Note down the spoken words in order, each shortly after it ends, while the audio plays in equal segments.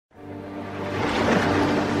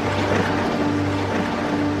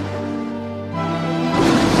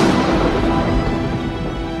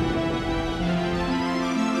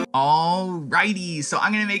Alrighty, so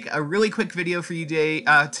I'm gonna make a really quick video for you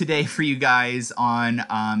today for you guys on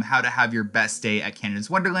how to have your best day at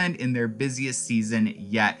Canada's Wonderland in their busiest season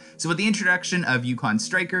yet. So with the introduction of Yukon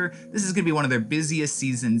Striker, this is gonna be one of their busiest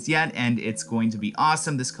seasons yet, and it's going to be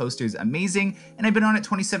awesome. This coaster is amazing, and I've been on it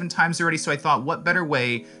 27 times already, so I thought what better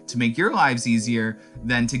way to make your lives easier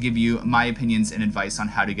than to give you my opinions and advice on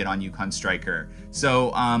how to get on Yukon Striker.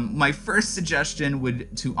 So my first suggestion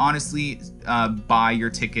would to honestly buy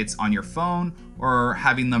your tickets on your phone or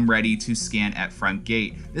having them ready to scan at front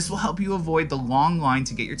gate. This will help you avoid the long line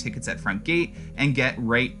to get your tickets at front gate and get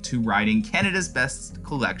right to riding Canada's best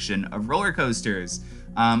collection of roller coasters.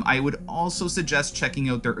 I would also suggest checking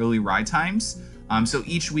out their early ride times. So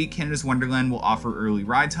each week, Canada's Wonderland will offer early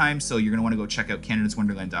ride times. So you're gonna wanna go check out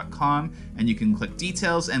canadaswonderland.com and you can click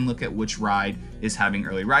details and look at which ride is having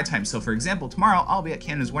early ride time. So for example, tomorrow I'll be at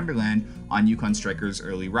Canada's Wonderland on Yukon Striker's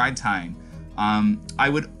early ride time. I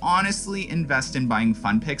would honestly invest in buying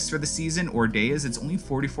fun picks for the season or days. It's only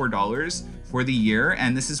 $44 for the year.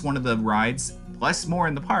 And this is one of the rides, plus more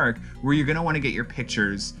in the park, where you're gonna wanna get your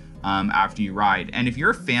pictures after you ride. And if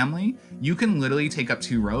you're a family, you can literally take up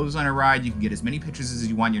 2 rows on a ride. You can get as many pictures as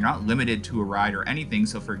you want. You're not limited to a ride or anything.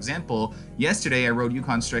 So for example, yesterday I rode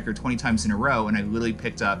Yukon Striker 20 times in a row, and I literally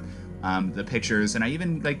picked up the pictures, and I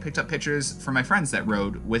even picked up pictures for my friends that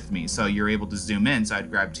rode with me. So you're able to zoom in. So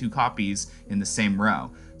I'd grab 2 copies in the same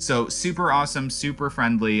row. So super awesome, super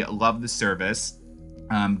friendly. Love the service.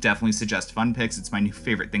 Definitely suggest fun picks. It's my new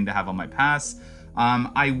favorite thing to have on my pass.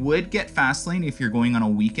 I would get Fastlane if you're going on a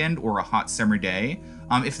weekend or a hot summer day.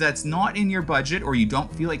 If that's not in your budget or you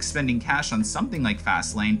don't feel like spending cash on something like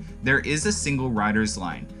Fastlane, there is a single rider's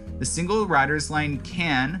line. The single rider's line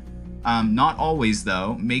can, not always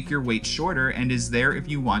though, make your wait shorter and is there if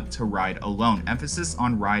you want to ride alone. Emphasis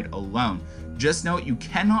on ride alone. Just note you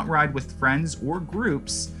cannot ride with friends or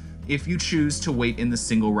groups if you choose to wait in the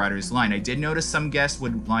single rider's line. I did notice some guests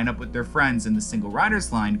would line up with their friends in the single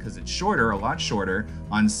rider's line because it's shorter, a lot shorter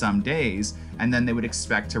on some days, and then they would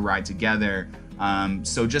expect to ride together.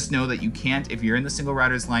 So just know that you can't, if you're in the single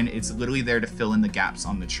rider's line, it's literally there to fill in the gaps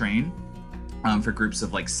on the train for groups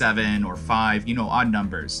of like 7 or 5, you know, odd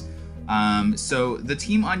numbers. So the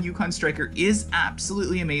team on Yukon Striker is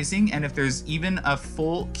absolutely amazing, and if there's even a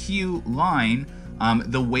full queue line,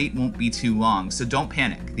 the wait won't be too long, so don't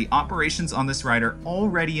panic. The operations on this ride are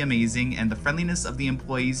already amazing, and the friendliness of the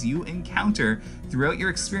employees you encounter throughout your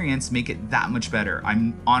experience make it that much better.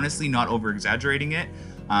 I'm honestly not over-exaggerating it.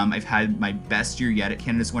 I've had my best year yet at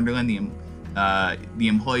Canada's Wonderland. The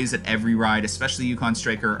employees at every ride, especially Yukon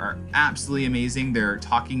Striker, are absolutely amazing. They're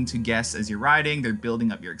talking to guests as you're riding. They're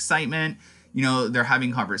building up your excitement. You know, they're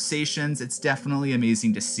having conversations. It's definitely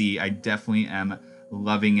amazing to see. I definitely am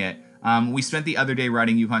loving it. We spent the other day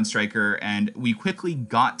riding Yukon Striker, and we quickly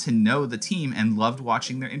got to know the team and loved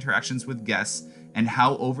watching their interactions with guests and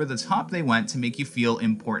how over the top they went to make you feel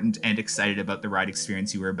important and excited about the ride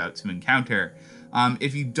experience you were about to encounter.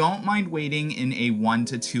 If you don't mind waiting in a 1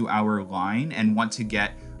 to 2 hour line and want to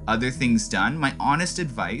get other things done, my honest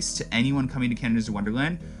advice to anyone coming to Canada's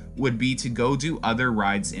Wonderland would be to go do other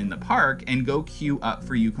rides in the park and go queue up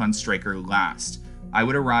for Yukon Striker last. I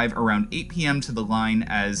would arrive around 8 p.m. to the line,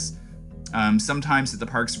 as sometimes if the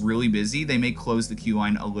park's really busy, they may close the queue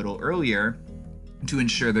line a little earlier to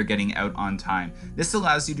ensure they're getting out on time. This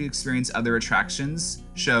allows you to experience other attractions,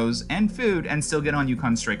 shows, and food and still get on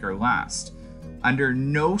Yukon Striker last. Under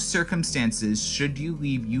no circumstances should you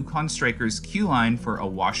leave Yukon Striker's queue line for a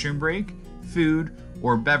washroom break, food,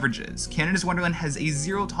 or beverages. Canada's Wonderland has a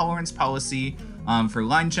zero tolerance policy for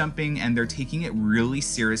line jumping, and they're taking it really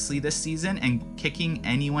seriously this season and kicking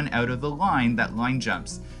anyone out of the line that line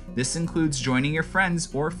jumps. This includes joining your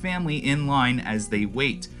friends or family in line as they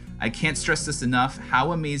wait. I can't stress this enough,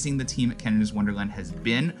 how amazing the team at Canada's Wonderland has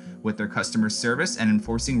been with their customer service and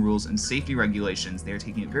enforcing rules and safety regulations. They are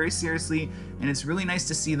taking it very seriously, and it's really nice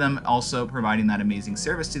to see them also providing that amazing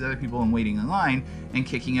service to the other people in waiting in line and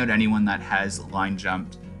kicking out anyone that has line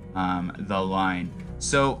jumped the line.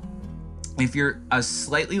 So if you're a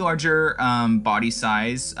slightly larger body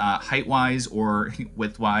size, height-wise or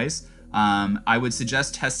width-wise, I would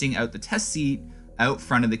suggest testing out the test seat out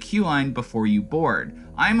front of the queue line before you board.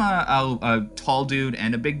 I'm a tall dude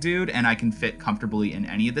and a big dude, and I can fit comfortably in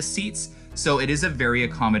any of the seats, so it is a very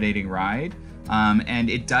accommodating ride, and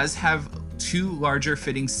it does have 2 larger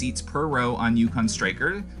fitting seats per row on Yukon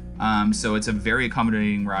Striker, so it's a very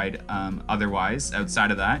accommodating ride otherwise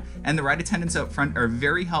outside of that, and the ride attendants out front are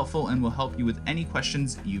very helpful and will help you with any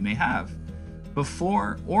questions you may have.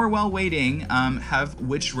 Before or while waiting, have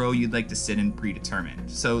which row you'd like to sit in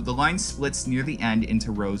predetermined. So the line splits near the end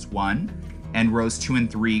into rows 1 and rows 2 and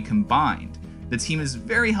 3 combined. The team is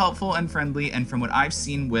very helpful and friendly, and from what I've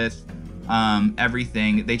seen with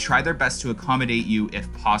everything, they try their best to accommodate you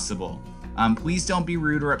if possible. Please don't be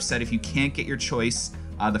rude or upset if you can't get your choice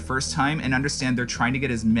the first time, and understand they're trying to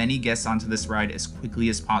get as many guests onto this ride as quickly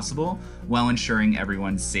as possible while ensuring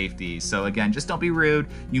everyone's safety. So again, just don't be rude.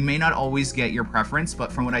 You may not always get your preference,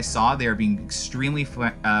 but from what I saw, they are being extremely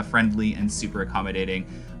friendly and super accommodating,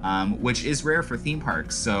 which is rare for theme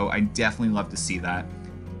parks. So I definitely love to see that.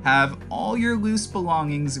 Have all your loose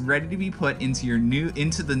belongings ready to be put into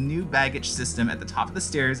the new baggage system at the top of the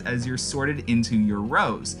stairs as you're sorted into your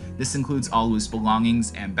rows. This includes all loose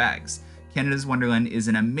belongings and bags. Canada's Wonderland is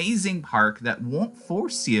an amazing park that won't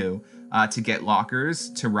force you to get lockers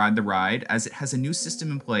to ride the ride, as it has a new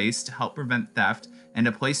system in place to help prevent theft and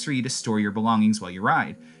a place for you to store your belongings while you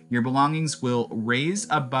ride. Your belongings will raise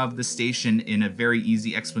above the station in a very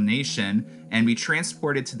easy explanation and be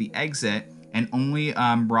transported to the exit, and only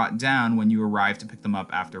brought down when you arrive to pick them up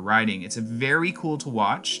after riding. It's a very cool to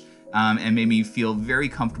watch and made me feel very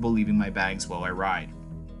comfortable leaving my bags while I ride.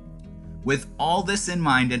 With all this in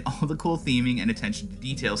mind and all the cool theming and attention to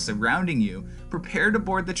detail surrounding you, prepare to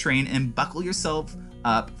board the train and buckle yourself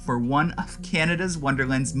up for one of Canada's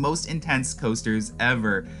Wonderland's most intense coasters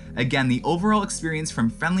ever. Again, the overall experience, from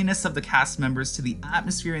friendliness of the cast members to the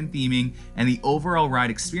atmosphere and theming and the overall ride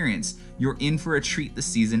experience, you're in for a treat this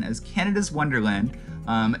season as Canada's Wonderland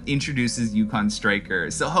introduces Yukon Striker.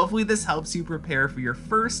 So hopefully this helps you prepare for your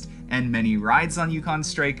first and many rides on Yukon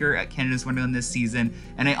Striker at Canada's Wonderland this season.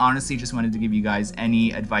 And I honestly just wanted to give you guys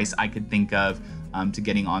any advice I could think of to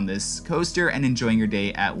getting on this coaster and enjoying your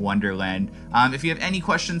day at Wonderland. If you have any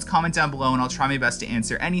questions, comment down below and I'll try my best to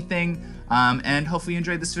answer anything. And hopefully you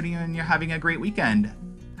enjoyed this video and you're having a great weekend.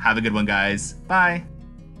 Have a good one, guys. Bye.